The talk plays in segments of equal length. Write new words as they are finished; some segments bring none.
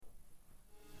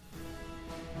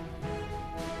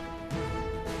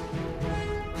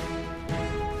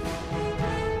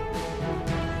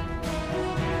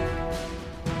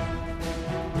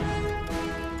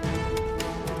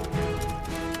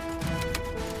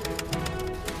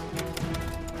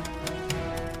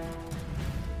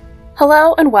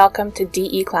Hello and welcome to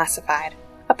DE Classified,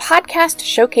 a podcast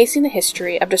showcasing the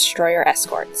history of destroyer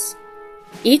escorts.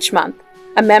 Each month,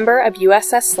 a member of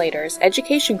USS Slater's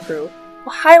education crew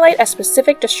will highlight a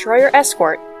specific destroyer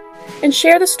escort and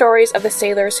share the stories of the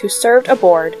sailors who served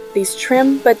aboard these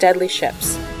trim but deadly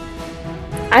ships.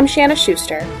 I'm Shanna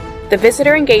Schuster, the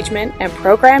Visitor Engagement and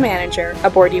Program Manager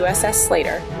aboard USS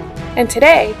Slater, and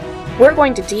today we're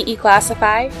going to DE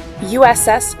Classify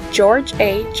USS George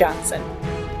A. Johnson.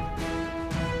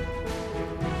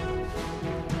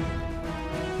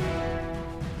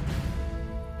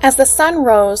 As the sun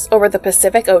rose over the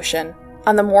Pacific Ocean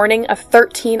on the morning of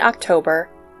 13 October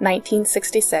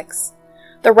 1966,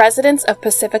 the residents of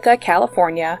Pacifica,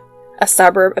 California, a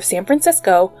suburb of San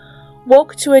Francisco,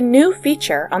 woke to a new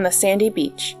feature on the sandy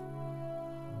beach.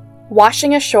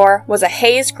 Washing ashore was a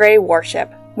haze-gray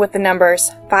warship with the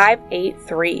numbers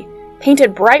 583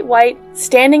 painted bright white,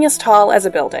 standing as tall as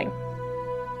a building.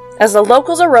 As the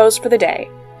locals arose for the day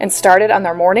and started on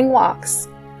their morning walks,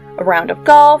 a round of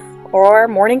golf, or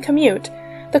morning commute,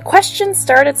 the questions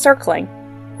started circling.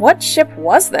 What ship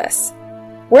was this?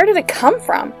 Where did it come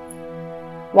from?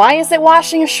 Why is it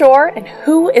washing ashore, and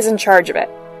who is in charge of it?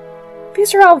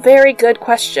 These are all very good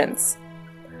questions.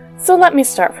 So let me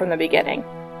start from the beginning.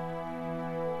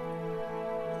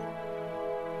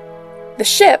 The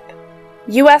ship,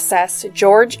 USS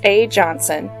George A.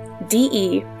 Johnson,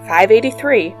 DE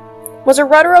 583, was a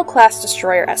Ruddero-class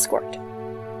destroyer escort.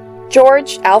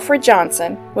 George Alfred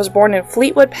Johnson was born in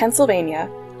Fleetwood, Pennsylvania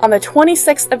on the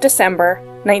 26th of December,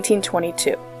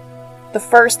 1922, the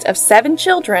first of 7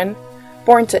 children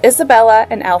born to Isabella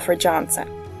and Alfred Johnson.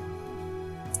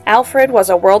 Alfred was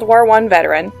a World War I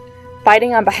veteran,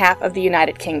 fighting on behalf of the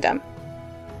United Kingdom.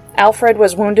 Alfred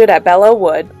was wounded at Belleau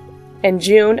Wood in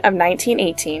June of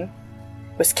 1918,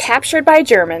 was captured by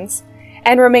Germans,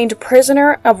 and remained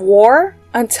prisoner of war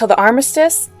until the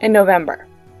armistice in November.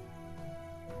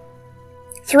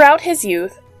 Throughout his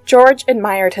youth, George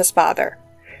admired his father,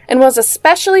 and was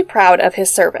especially proud of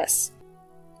his service.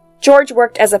 George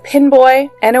worked as a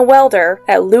pinboy and a welder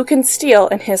at Lucan Steel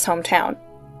in his hometown.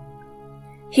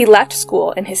 He left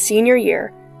school in his senior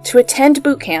year to attend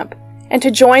boot camp and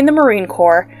to join the Marine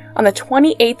Corps on the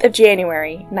 28th of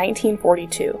January,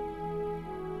 1942.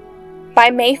 By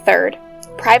May 3rd,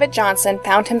 Private Johnson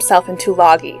found himself in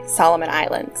Tulagi, Solomon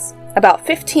Islands, about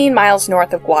 15 miles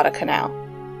north of Guadalcanal.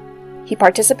 He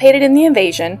participated in the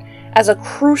invasion as a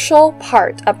crucial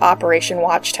part of Operation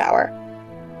Watchtower.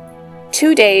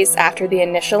 2 days after the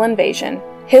initial invasion,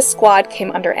 his squad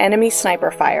came under enemy sniper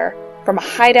fire from a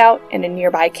hideout in a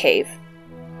nearby cave.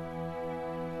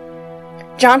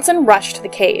 Johnson rushed to the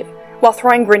cave while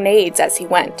throwing grenades as he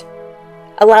went,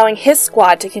 allowing his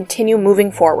squad to continue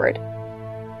moving forward.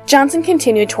 Johnson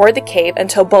continued toward the cave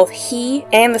until both he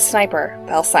and the sniper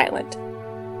fell silent.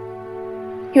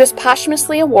 He was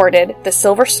posthumously awarded the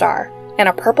Silver Star and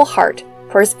a Purple Heart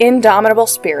for his indomitable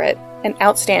spirit and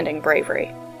outstanding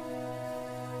bravery.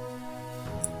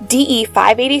 DE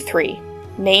 583,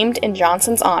 named in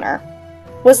Johnson's honor,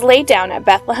 was laid down at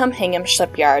Bethlehem Hingham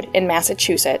Shipyard in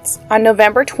Massachusetts on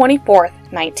November 24,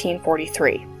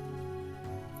 1943.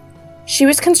 She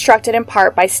was constructed in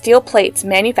part by steel plates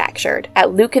manufactured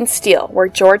at Lucan Steel, where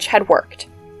George had worked.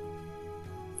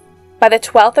 By the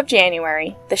 12th of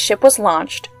January, the ship was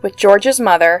launched with George's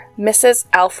mother, Mrs.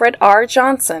 Alfred R.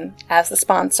 Johnson, as the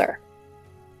sponsor.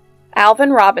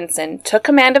 Alvin Robinson took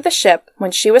command of the ship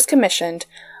when she was commissioned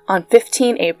on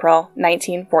 15 April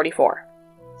 1944.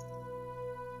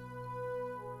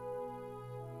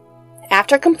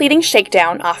 After completing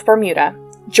shakedown off Bermuda,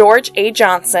 George A.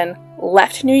 Johnson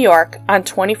left New York on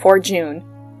 24 June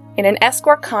in an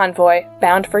escort convoy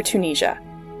bound for Tunisia.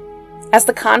 As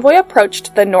the convoy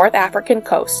approached the North African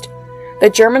coast, the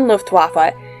German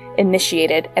Luftwaffe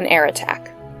initiated an air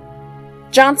attack.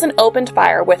 Johnson opened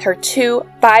fire with her 2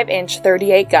 5-inch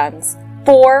 38 guns,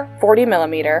 4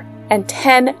 40mm, and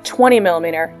 10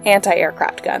 20mm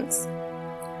anti-aircraft guns.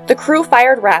 The crew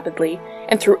fired rapidly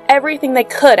and threw everything they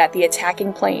could at the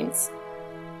attacking planes.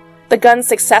 The guns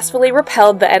successfully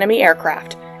repelled the enemy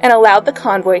aircraft and allowed the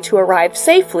convoy to arrive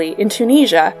safely in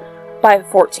Tunisia by the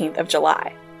 14th of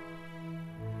July.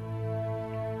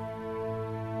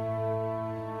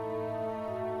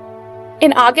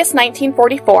 In August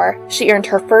 1944, she earned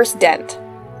her first dent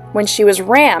when she was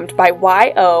rammed by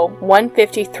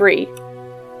YO-153,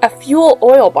 a fuel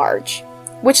oil barge,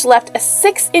 which left a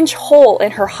 6-inch hole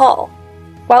in her hull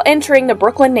while entering the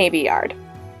Brooklyn Navy Yard.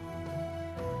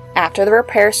 After the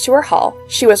repairs to her hull,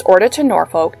 she was ordered to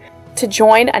Norfolk to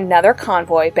join another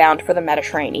convoy bound for the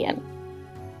Mediterranean.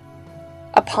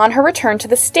 Upon her return to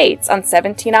the States on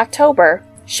 17 October,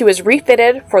 she was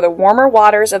refitted for the warmer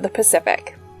waters of the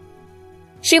Pacific.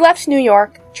 She left New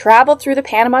York, traveled through the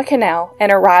Panama Canal,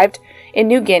 and arrived in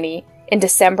New Guinea in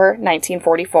December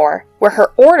 1944, where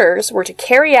her orders were to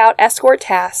carry out escort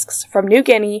tasks from New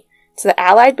Guinea to the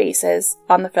Allied bases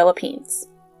on the Philippines.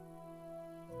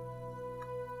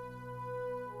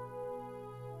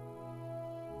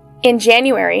 In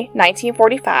January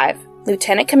 1945,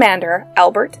 Lieutenant Commander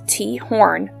Albert T.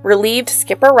 Horn relieved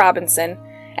Skipper Robinson,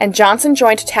 and Johnson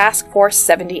joined Task Force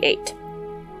 78.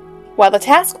 While the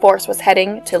task force was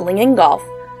heading to Lingen Gulf,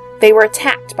 they were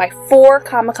attacked by 4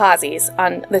 kamikazes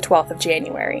on the 12th of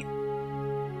January.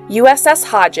 USS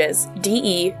Hodges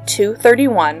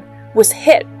DE-231 was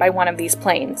hit by one of these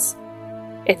planes.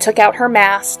 It took out her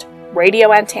mast,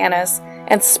 radio antennas,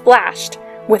 and splashed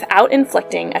without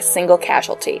inflicting a single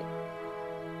casualty.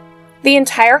 The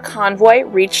entire convoy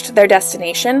reached their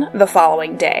destination the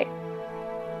following day.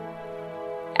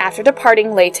 After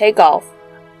departing Leyte Gulf,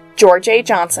 George A.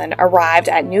 Johnson arrived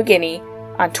at New Guinea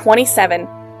on 27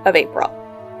 of April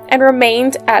and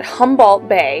remained at Humboldt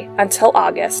Bay until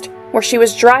August, where she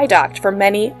was dry docked for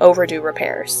many overdue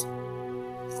repairs.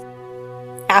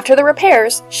 After the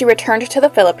repairs, she returned to the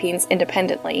Philippines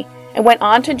independently and went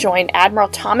on to join Admiral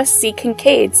Thomas C.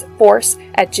 Kinkaid's force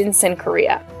at Jinsan,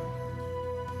 Korea.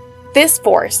 This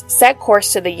force set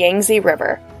course to the Yangtze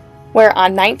River, where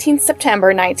on 19 September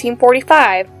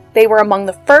 1945, they were among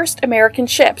the first American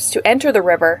ships to enter the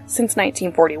river since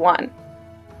 1941.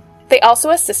 They also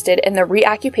assisted in the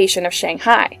reoccupation of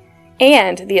Shanghai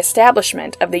and the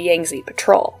establishment of the Yangtze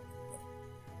Patrol.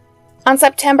 On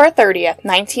September 30th,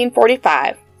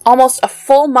 1945, almost a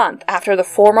full month after the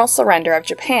formal surrender of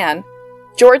Japan,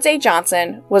 George A.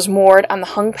 Johnson was moored on the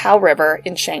Hungpao River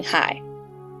in Shanghai.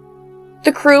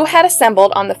 The crew had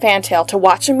assembled on the fantail to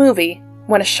watch a movie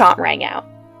when a shot rang out.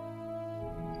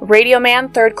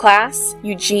 Radioman 3rd Class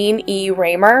Eugene E.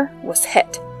 Raymer was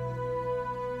hit.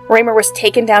 Raymer was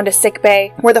taken down to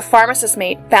sickbay, where the pharmacist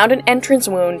mate found an entrance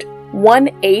wound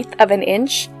 1/8 of an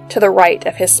inch to the right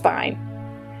of his spine,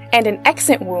 and an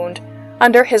exit wound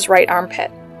under his right armpit.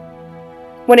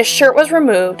 When his shirt was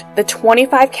removed, the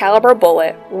 .25 caliber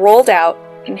bullet rolled out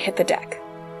and hit the deck.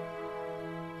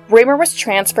 Raymer was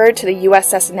transferred to the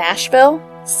USS Nashville,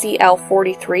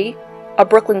 CL-43, a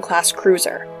Brooklyn-class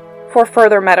cruiser, for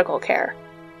further medical care.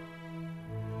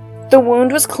 The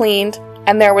wound was cleaned,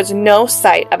 and there was no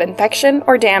sight of infection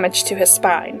or damage to his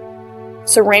spine,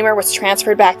 so Raymer was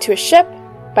transferred back to his ship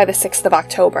by the 6th of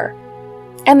October,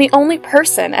 and the only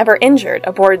person ever injured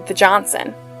aboard the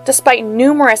Johnson, despite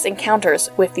numerous encounters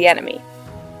with the enemy.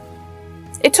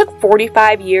 It took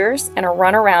 45 years and a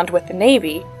runaround with the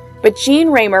Navy, but Gene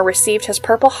Raymer received his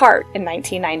Purple Heart in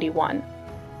 1991.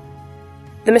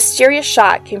 The mysterious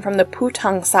shot came from the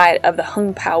Putung side of the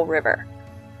Hungpao River,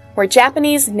 where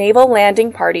Japanese Naval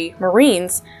Landing Party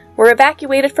Marines were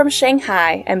evacuated from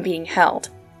Shanghai and being held.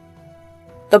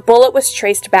 The bullet was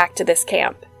traced back to this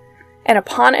camp, and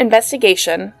upon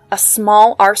investigation, a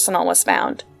small arsenal was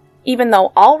found, even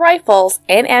though all rifles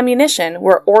and ammunition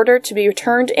were ordered to be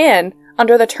returned in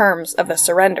under the terms of the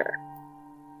surrender.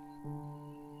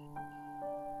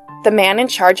 The man in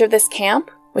charge of this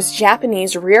camp was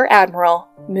Japanese Rear Admiral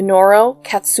Minoru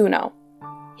Katsuno.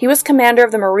 He was commander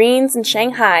of the Marines in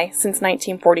Shanghai since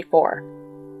 1944.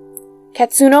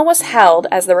 Katsuno was held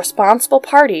as the responsible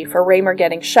party for Raymer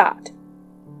getting shot,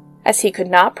 as he could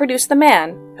not produce the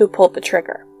man who pulled the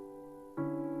trigger.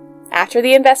 After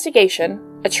the investigation,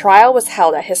 a trial was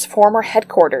held at his former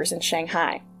headquarters in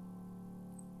Shanghai.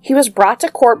 He was brought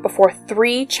to court before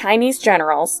 3 Chinese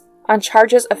generals on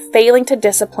charges of failing to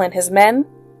discipline his men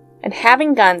and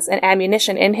having guns and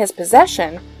ammunition in his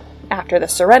possession after the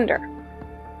surrender.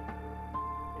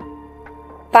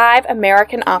 5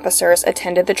 American officers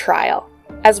attended the trial,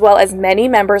 as well as many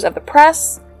members of the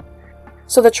press,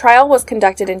 so the trial was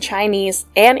conducted in Chinese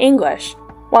and English,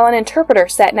 while an interpreter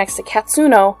sat next to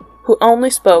Katsuno, who only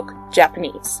spoke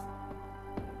Japanese.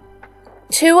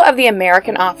 2 of the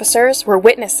American officers were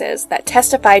witnesses that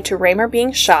testified to Raymer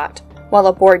being shot while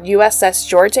aboard USS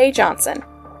George A. Johnson.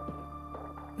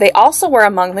 They also were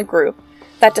among the group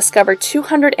that discovered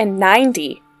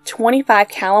 290 .25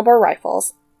 caliber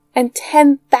rifles and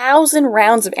 10,000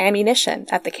 rounds of ammunition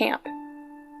at the camp.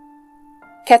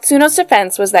 Katsuno's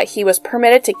defense was that he was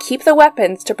permitted to keep the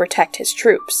weapons to protect his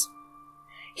troops.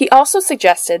 He also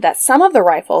suggested that some of the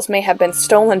rifles may have been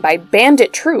stolen by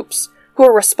bandit troops who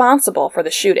were responsible for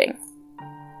the shooting.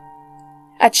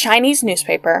 A Chinese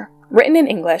newspaper, written in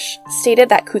English, stated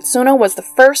that Katsuno was the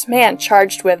first man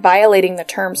charged with violating the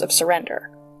terms of surrender.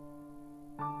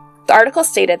 The article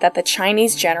stated that the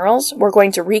Chinese generals were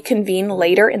going to reconvene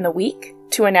later in the week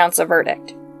to announce a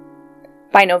verdict.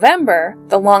 By November,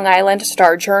 the Long Island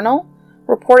Star-Journal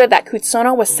reported that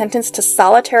Kutsuno was sentenced to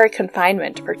solitary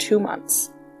confinement for 2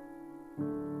 months.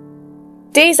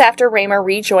 Days after Raymer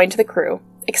rejoined the crew,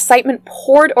 excitement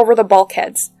poured over the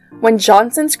bulkheads when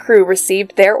Johnson's crew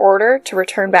received their order to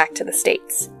return back to the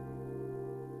States.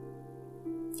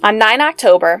 On 9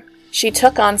 October, she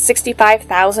took on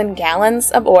 65,000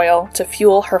 gallons of oil to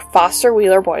fuel her Foster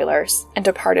Wheeler boilers and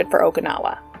departed for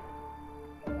Okinawa.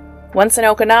 Once in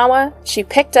Okinawa, she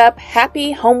picked up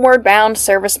happy homeward-bound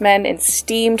servicemen and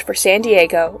steamed for San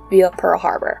Diego via Pearl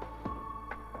Harbor.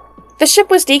 The ship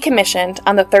was decommissioned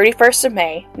on the 31st of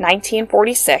May,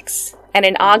 1946, and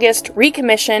in August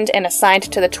recommissioned and assigned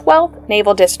to the 12th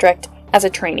Naval District as a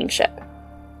training ship.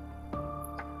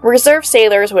 Reserve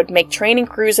sailors would make training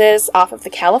cruises off of the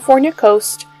California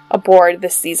coast aboard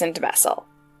this seasoned vessel.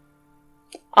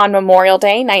 On Memorial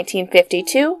Day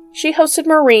 1952, she hosted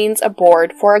Marines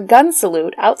aboard for a gun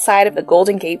salute outside of the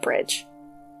Golden Gate Bridge.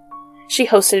 She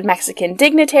hosted Mexican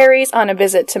dignitaries on a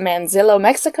visit to Manzillo,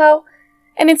 Mexico,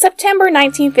 and in September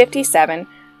 1957,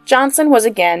 Johnson was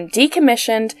again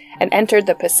decommissioned and entered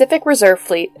the Pacific Reserve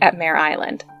Fleet at Mare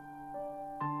Island.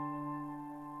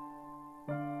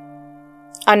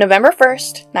 On November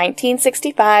 1st,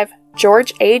 1965,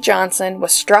 George A. Johnson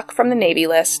was struck from the Navy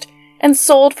list and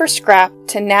sold for scrap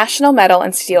to National Metal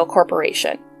and Steel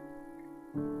Corporation.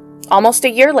 Almost a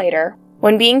year later,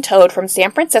 when being towed from San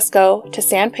Francisco to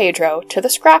San Pedro to the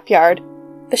scrapyard,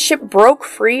 the ship broke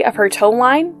free of her tow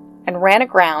line and ran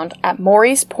aground at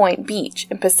Morris Point Beach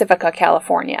in Pacifica,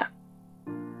 California.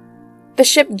 The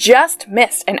ship just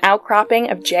missed an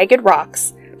outcropping of jagged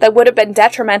rocks that would have been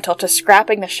detrimental to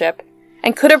scrapping the ship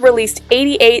and could have released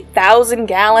 88,000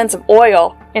 gallons of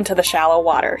oil into the shallow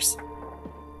waters.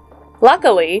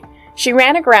 Luckily, she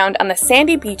ran aground on the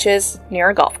sandy beaches near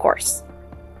a golf course.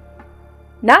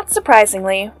 Not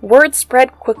surprisingly, word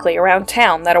spread quickly around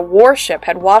town that a warship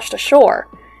had washed ashore,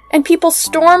 and people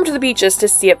stormed the beaches to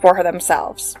see it for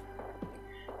themselves.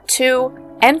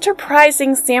 2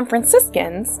 enterprising San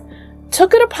Franciscans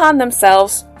took it upon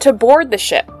themselves to board the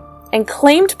ship and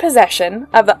claimed possession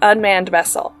of the unmanned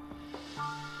vessel.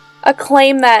 A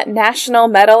claim that National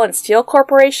Metal and Steel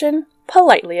Corporation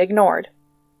politely ignored.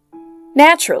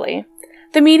 Naturally,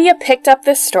 the media picked up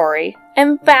this story,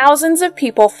 and thousands of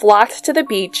people flocked to the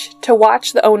beach to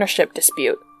watch the ownership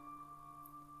dispute.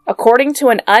 According to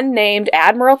an unnamed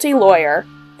Admiralty lawyer,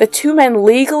 the 2 men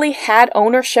legally had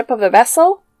ownership of the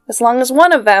vessel as long as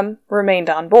one of them remained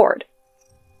on board.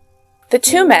 The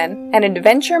 2 men, an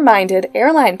adventure-minded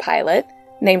airline pilot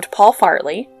named Paul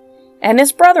Farley, and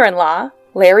his brother-in-law,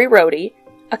 Larry Rohde,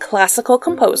 a classical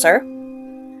composer,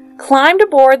 climbed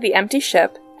aboard the empty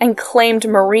ship and claimed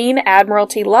Marine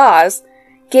Admiralty laws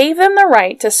gave them the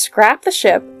right to scrap the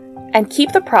ship and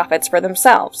keep the profits for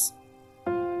themselves.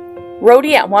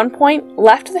 Rohde at one point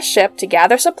left the ship to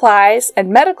gather supplies and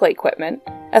medical equipment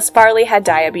as Farley had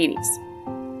diabetes.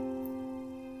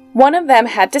 One of them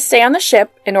had to stay on the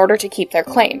ship in order to keep their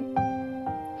claim.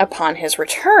 Upon his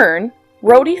return,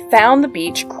 Rohde found the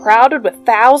beach crowded with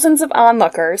thousands of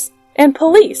onlookers and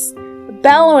police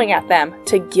bellowing at them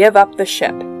to give up the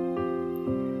ship.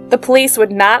 The police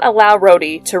would not allow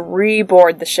Rohde to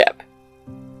reboard the ship.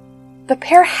 The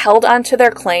pair held on to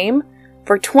their claim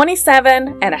for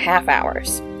 27 and a half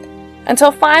hours,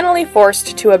 until finally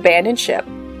forced to abandon ship.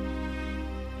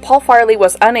 Paul Farley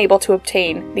was unable to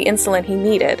obtain the insulin he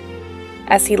needed.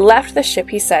 As he left the ship,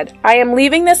 he said, "I am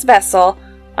leaving this vessel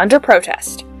under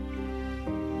protest."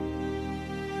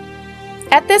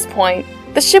 At this point,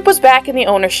 the ship was back in the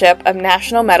ownership of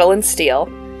National Metal and Steel,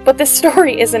 but the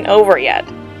story isn't over yet.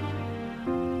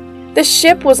 The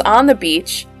ship was on the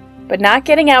beach, but not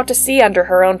getting out to sea under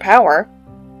her own power.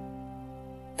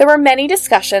 There were many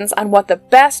discussions on what the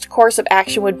best course of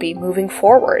action would be moving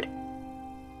forward.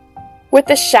 With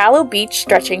the shallow beach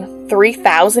stretching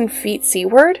 3,000 feet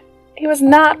seaward, it was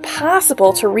not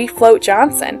possible to refloat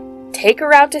Johnson, take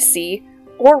her out to sea,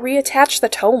 or reattach the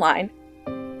tow line.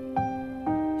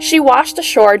 She washed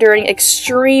ashore during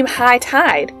extreme high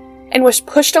tide and was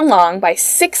pushed along by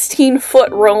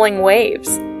 16-foot rolling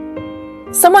waves.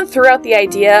 Someone threw out the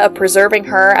idea of preserving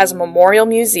her as a memorial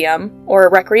museum or a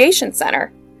recreation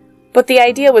center, but the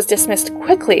idea was dismissed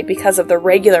quickly because of the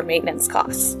regular maintenance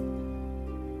costs.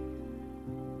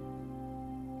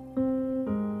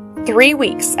 3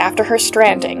 weeks after her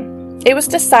stranding, it was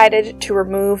decided to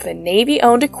remove the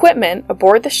Navy-owned equipment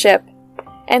aboard the ship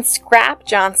and scrap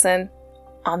Johnson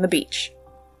on the beach.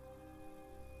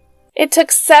 It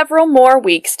took several more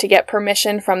weeks to get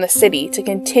permission from the city to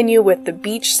continue with the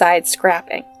beachside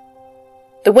scrapping.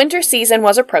 The winter season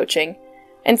was approaching,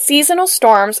 and seasonal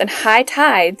storms and high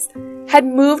tides had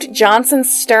moved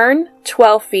Johnson's stern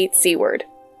 12 feet seaward.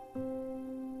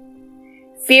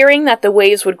 Fearing that the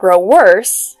waves would grow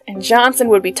worse and Johnson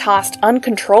would be tossed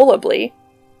uncontrollably,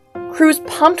 crews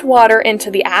pumped water into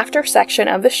the after section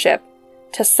of the ship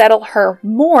to settle her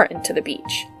more into the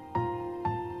beach.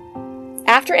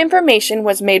 After information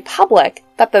was made public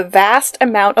that the vast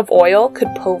amount of oil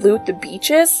could pollute the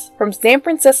beaches from San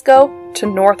Francisco to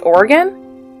North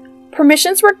Oregon,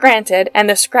 permissions were granted and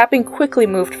the scrapping quickly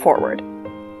moved forward.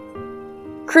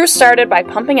 Crews started by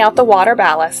pumping out the water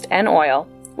ballast and oil,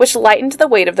 which lightened the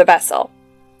weight of the vessel.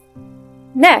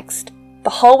 Next, the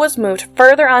hull was moved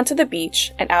further onto the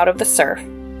beach and out of the surf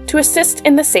to assist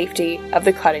in the safety of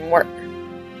the cutting work.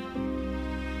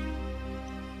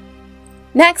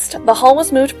 Next, the hull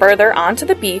was moved further onto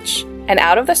the beach and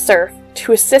out of the surf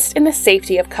to assist in the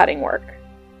safety of cutting work.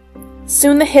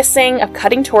 Soon the hissing of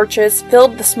cutting torches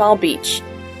filled the small beach.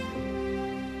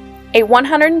 A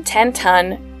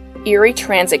 110-ton Erie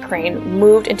transit crane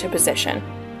moved into position.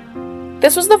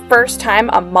 This was the first time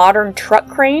a modern truck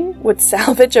crane would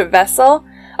salvage a vessel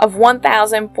of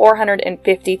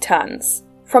 1,450 tons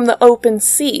from the open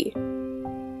sea.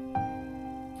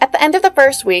 At the end of the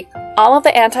first week, all of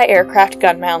the anti-aircraft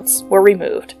gun mounts were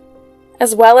removed,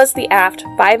 as well as the aft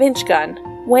 5-inch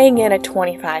gun weighing in at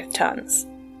 25 tons.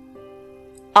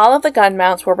 All of the gun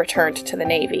mounts were returned to the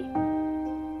Navy.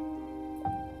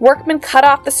 Workmen cut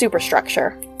off the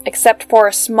superstructure, except for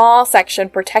a small section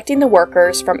protecting the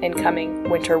workers from incoming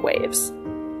winter waves.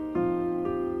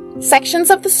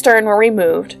 Sections of the stern were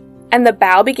removed, and the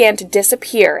bow began to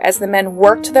disappear as the men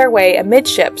worked their way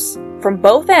amidships from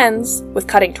both ends with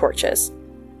cutting torches.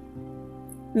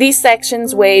 These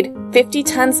sections weighed 50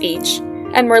 tons each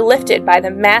and were lifted by the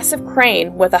massive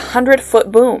crane with a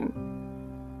 100-foot boom.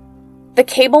 The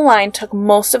cable line took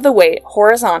most of the weight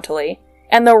horizontally,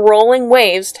 and the rolling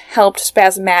waves helped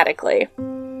spasmodically.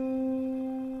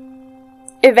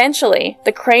 Eventually,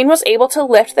 the crane was able to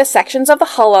lift the sections of the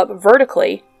hull up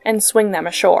vertically and swing them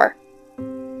ashore.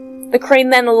 The crane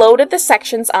then loaded the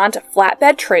sections onto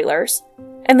flatbed trailers,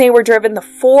 and they were driven the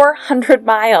 400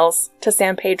 miles to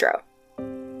San Pedro.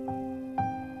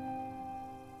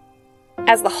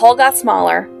 As the hull got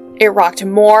smaller, it rocked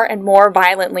more and more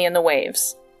violently in the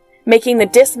waves, making the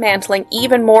dismantling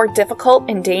even more difficult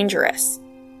and dangerous.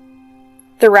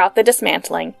 Throughout the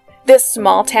dismantling, this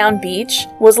small-town beach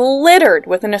was littered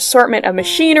with an assortment of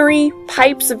machinery,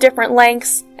 pipes of different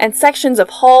lengths, and sections of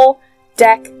hull,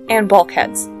 deck, and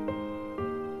bulkheads.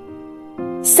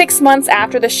 6 months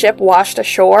after the ship washed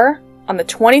ashore, on the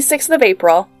 26th of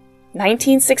April,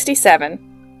 1967,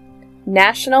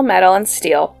 National Metal and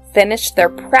Steel finished their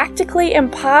practically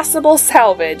impossible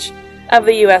salvage of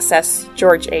the USS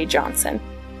George A. Johnson.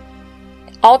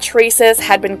 All traces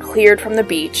had been cleared from the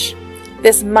beach.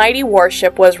 This mighty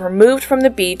warship was removed from the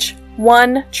beach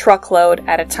 1 truckload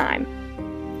at a time,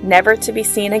 never to be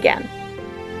seen again.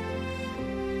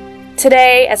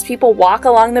 Today, as people walk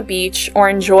along the beach or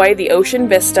enjoy the ocean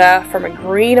vista from a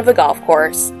green of the golf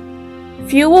course,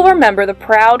 few will remember the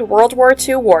proud World War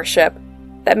II warship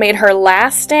that made her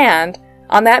last stand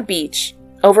on that beach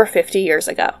over 50 years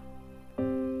ago.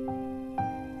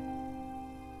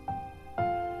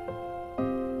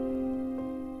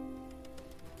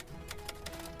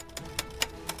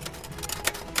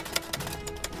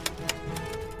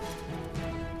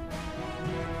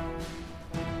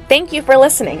 Thank you for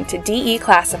listening to DE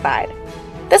Classified.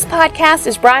 This podcast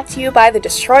is brought to you by the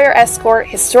Destroyer Escort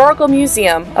Historical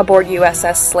Museum aboard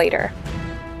USS Slater.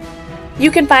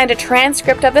 You can find a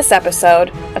transcript of this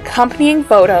episode, accompanying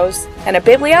photos, and a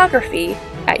bibliography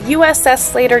at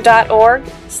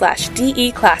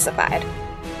ussslater.org/DEClassified.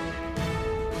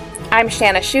 I'm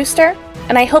Shanna Schuster,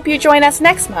 and I hope you join us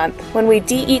next month when we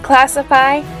DE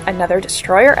Classify another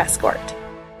Destroyer Escort.